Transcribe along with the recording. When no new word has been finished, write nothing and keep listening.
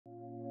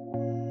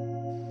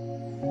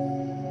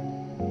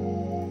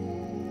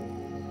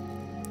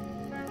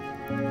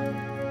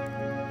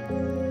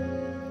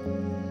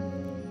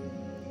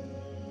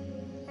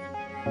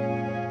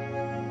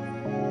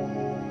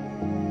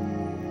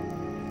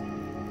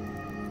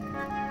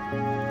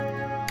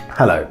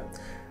Hello.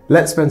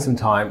 Let's spend some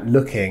time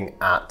looking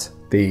at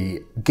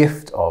the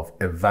gift of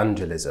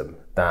evangelism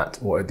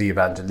or the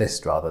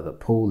evangelist rather, that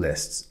Paul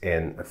lists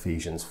in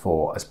Ephesians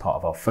 4 as part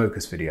of our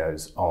focus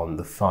videos on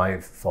the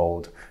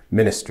fivefold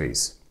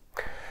ministries.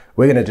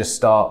 We're going to just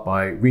start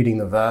by reading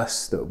the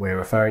verse that we're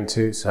referring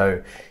to.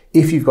 So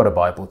if you've got a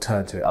Bible,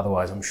 turn to it.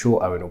 Otherwise, I'm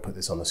sure Owen will put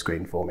this on the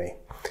screen for me.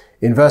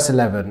 In verse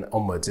 11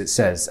 onwards, it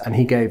says, "And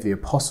he gave the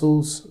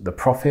apostles, the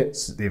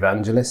prophets, the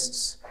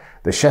evangelists,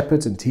 the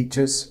shepherds and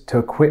teachers to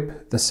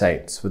equip the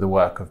saints for the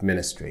work of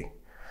ministry,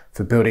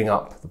 for building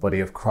up the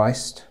body of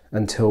Christ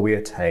until we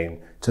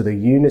attain to the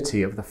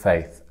unity of the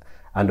faith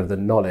and of the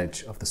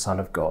knowledge of the Son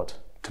of God,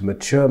 to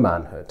mature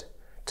manhood,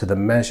 to the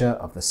measure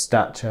of the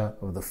stature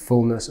of the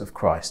fullness of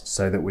Christ,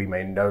 so that we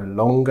may no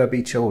longer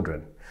be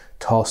children,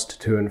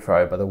 tossed to and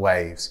fro by the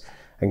waves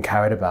and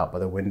carried about by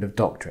the wind of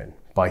doctrine,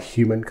 by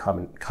human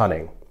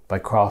cunning, by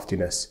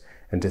craftiness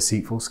and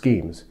deceitful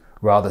schemes.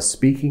 Rather,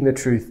 speaking the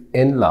truth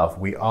in love,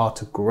 we are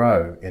to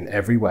grow in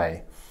every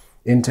way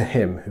into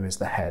him who is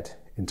the head,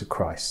 into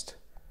Christ,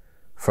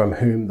 from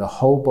whom the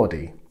whole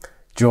body,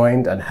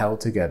 joined and held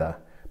together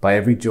by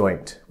every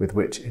joint with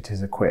which it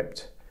is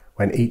equipped,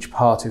 when each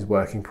part is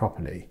working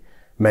properly,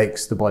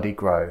 makes the body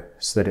grow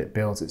so that it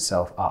builds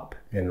itself up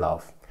in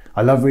love."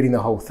 I love reading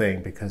the whole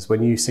thing because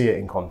when you see it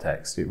in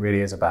context, it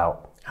really is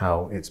about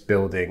how it's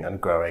building and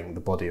growing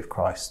the body of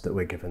Christ that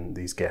we're given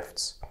these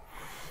gifts.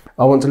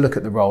 I want to look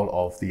at the role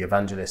of the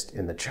evangelist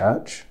in the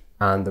church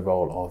and the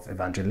role of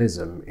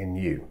evangelism in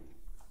you.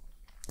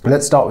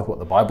 Let's start with what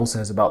the Bible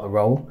says about the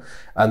role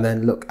and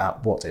then look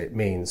at what it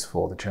means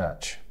for the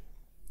church.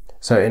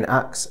 So in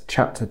Acts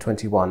chapter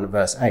 21,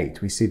 verse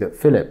 8, we see that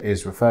Philip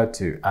is referred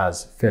to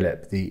as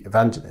Philip the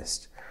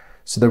evangelist.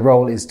 So the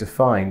role is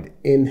defined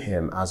in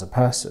him as a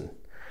person.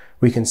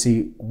 We can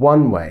see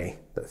one way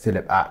that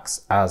Philip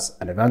acts as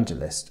an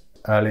evangelist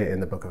earlier in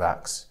the book of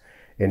Acts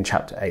in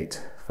chapter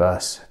 8,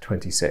 verse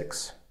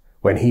 26,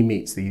 when he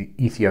meets the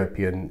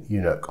Ethiopian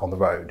eunuch on the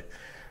road.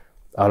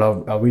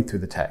 I'll read through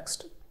the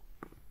text.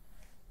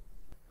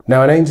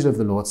 "Now an angel of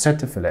the Lord said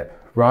to Philip,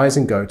 'Rise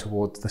and go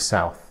towards the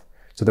south,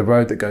 to the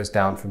road that goes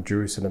down from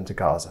Jerusalem to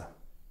Gaza.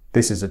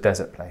 This is a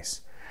desert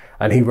place.'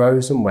 And he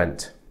rose and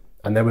went.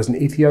 And there was an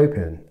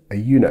Ethiopian, a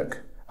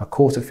eunuch, a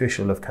court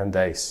official of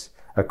Candace,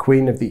 a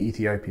queen of the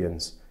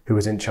Ethiopians, who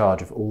was in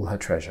charge of all her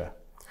treasure.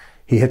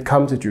 He had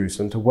come to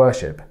Jerusalem to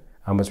worship,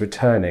 and was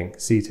returning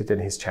seated in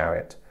his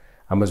chariot,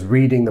 and was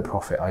reading the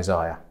prophet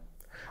Isaiah.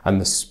 And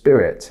the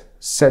Spirit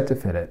said to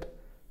Philip,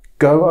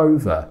 'Go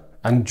over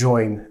and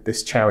join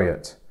this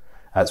chariot.'"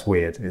 That's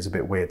weird. It's a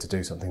bit weird to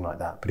do something like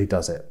that, but he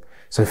does it.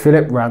 "So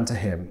Philip ran to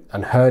him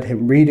and heard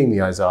him reading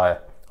the Isaiah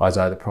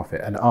the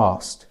prophet, and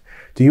asked,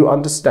 'Do you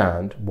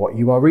understand what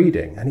you are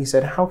reading?' And he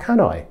said, 'How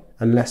can I,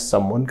 unless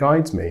someone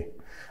guides me?'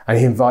 And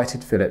he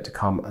invited Philip to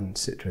come and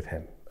sit with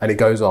him." And it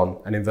goes on,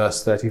 and in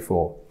verse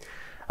 34,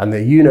 "And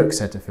the eunuch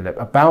said to Philip,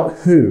 'About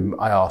whom,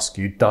 I ask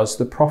you, does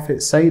the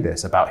prophet say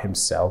this, about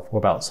himself or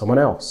about someone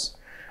else?'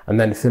 And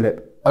then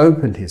Philip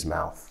opened his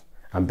mouth,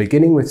 and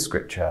beginning with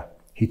scripture,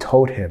 he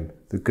told him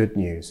the good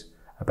news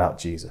about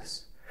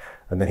Jesus.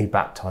 And then he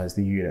baptized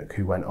the eunuch,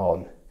 who went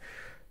on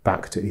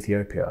back to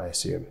Ethiopia, I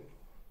assume."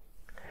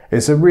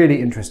 It's a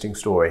really interesting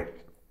story.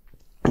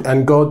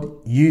 And God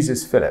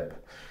uses Philip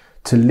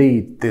to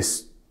lead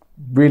this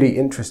really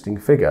interesting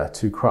figure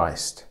to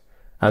Christ.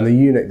 And the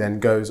eunuch then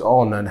goes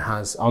on and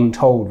has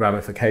untold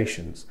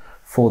ramifications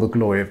for the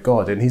glory of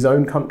God in his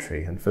own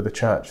country and for the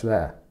church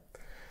there.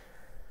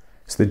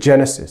 It's the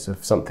genesis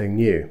of something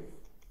new.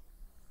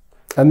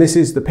 And this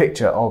is the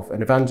picture of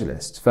an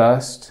evangelist,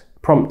 first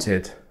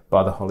prompted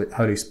by the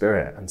Holy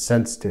Spirit and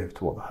sensitive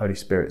to what the Holy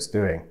Spirit's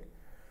doing.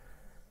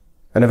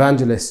 An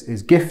evangelist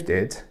is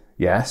gifted,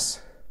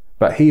 yes,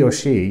 but he or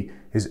she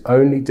is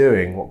only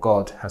doing what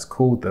God has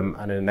called them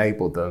and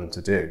enabled them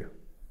to do.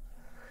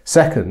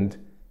 Second,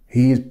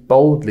 he is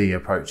boldly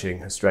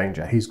approaching a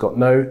stranger. He's got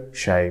no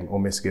shame or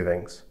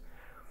misgivings.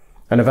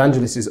 An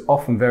evangelist is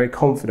often very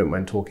confident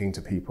when talking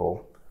to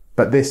people,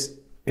 but this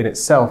in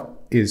itself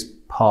is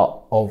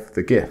part of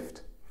the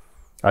gift.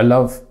 I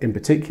love in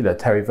particular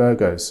Terry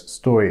Virgo's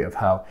story of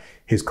how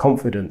his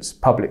confidence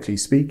publicly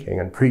speaking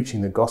and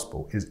preaching the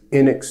gospel is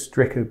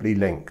inextricably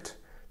linked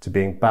to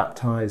being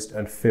baptized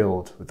and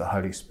filled with the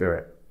Holy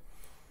Spirit.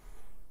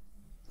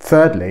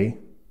 Thirdly,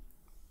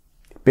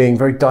 being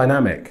very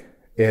dynamic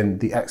in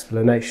the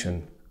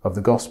explanation of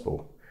the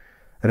gospel.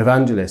 An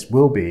evangelist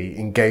will be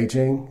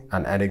engaging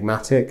and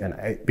enigmatic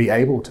and be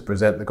able to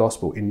present the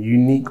gospel in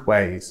unique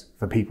ways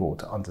for people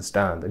to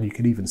understand. And you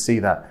can even see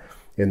that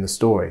in the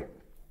story.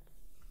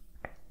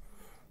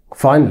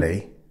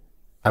 Finally,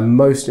 and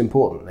most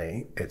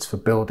importantly, it's for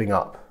building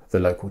up the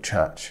local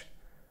church.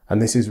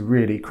 And this is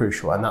really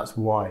crucial. And that's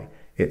why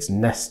it's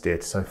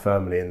nested so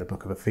firmly in the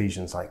book of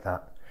Ephesians like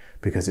that,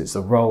 because it's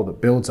a role that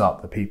builds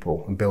up the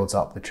people and builds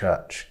up the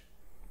church.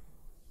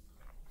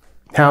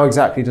 How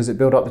exactly does it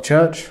build up the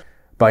church?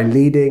 By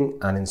leading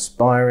and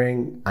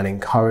inspiring and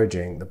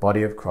encouraging the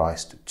body of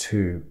Christ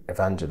to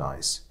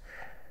evangelize.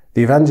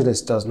 The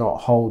evangelist does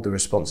not hold the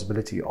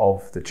responsibility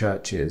of the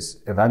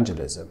church's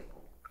evangelism,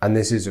 and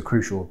this is a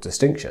crucial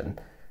distinction,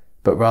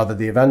 but rather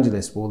the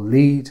evangelist will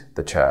lead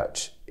the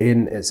church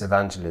in its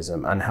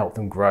evangelism and help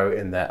them grow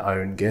in their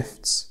own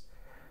gifts.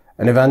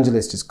 An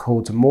evangelist is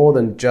called to more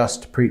than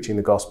just preaching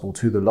the gospel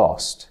to the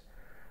lost,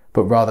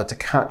 but rather to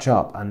catch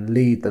up and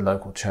lead the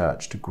local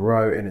church to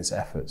grow in its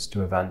efforts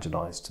to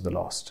evangelize to the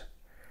lost.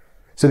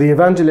 So the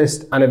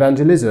evangelist and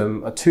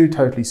evangelism are two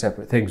totally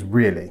separate things,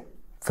 really,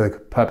 for the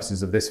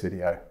purposes of this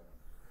video,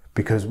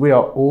 because we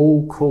are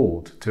all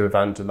called to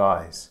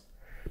evangelize,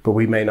 but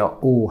we may not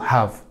all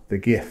have the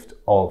gift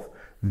of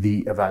the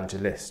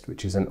evangelist,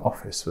 which is an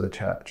office for the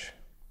church.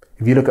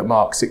 If you look at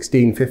Mark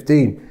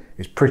 16:15,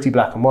 it's pretty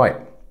black and white.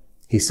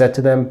 He said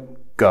to them,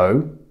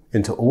 "Go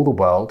into all the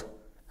world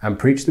and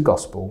preach the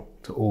gospel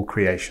to all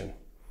creation."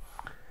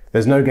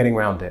 There's no getting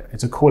around it.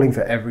 It's a calling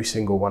for every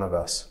single one of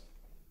us.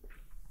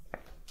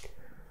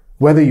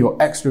 Whether you're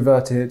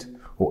extroverted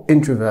or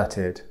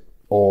introverted,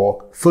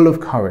 or full of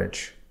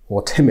courage,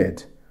 or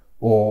timid,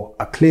 or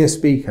a clear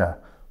speaker,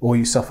 or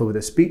you suffer with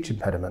a speech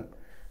impediment,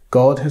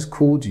 God has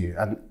called you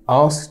and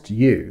asked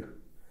you,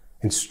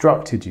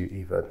 instructed you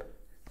even,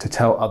 to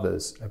tell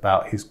others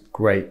about his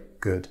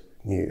great good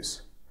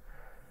news.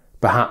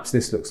 Perhaps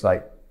this looks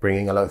like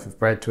bringing a loaf of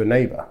bread to a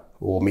neighbour,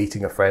 or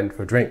meeting a friend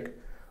for a drink,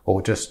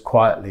 or just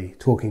quietly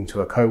talking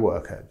to a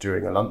co-worker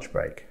during a lunch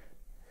break.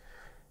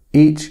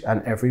 Each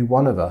and every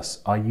one of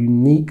us are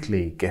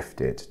uniquely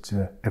gifted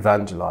to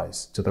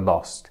evangelize to the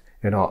lost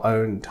in our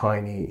own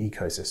tiny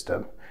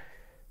ecosystem.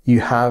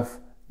 You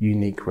have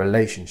unique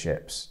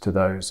relationships to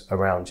those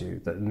around you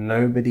that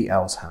nobody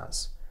else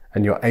has,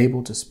 and you're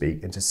able to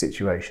speak into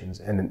situations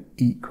in an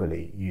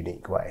equally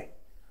unique way.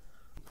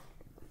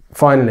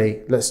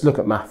 Finally, let's look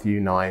at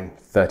Matthew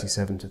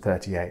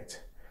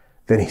 9:37-38.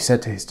 Then he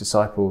said to his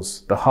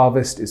disciples, "The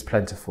harvest is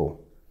plentiful,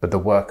 but the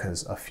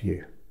workers are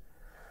few.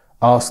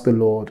 Ask the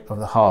Lord of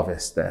the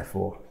harvest,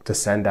 therefore, to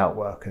send out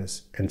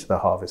workers into the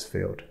harvest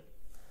field."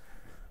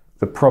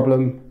 The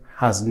problem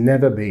has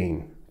never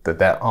been that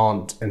there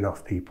aren't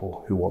enough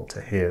people who want to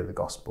hear the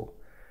gospel,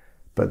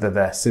 but that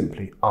there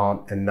simply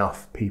aren't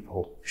enough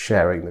people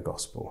sharing the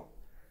gospel.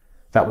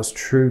 That was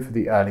true for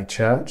the early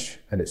church,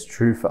 and it's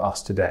true for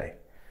us today.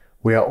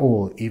 We are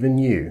all, even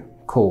you,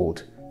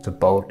 called to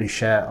boldly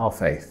share our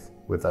faith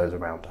with those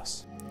around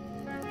us.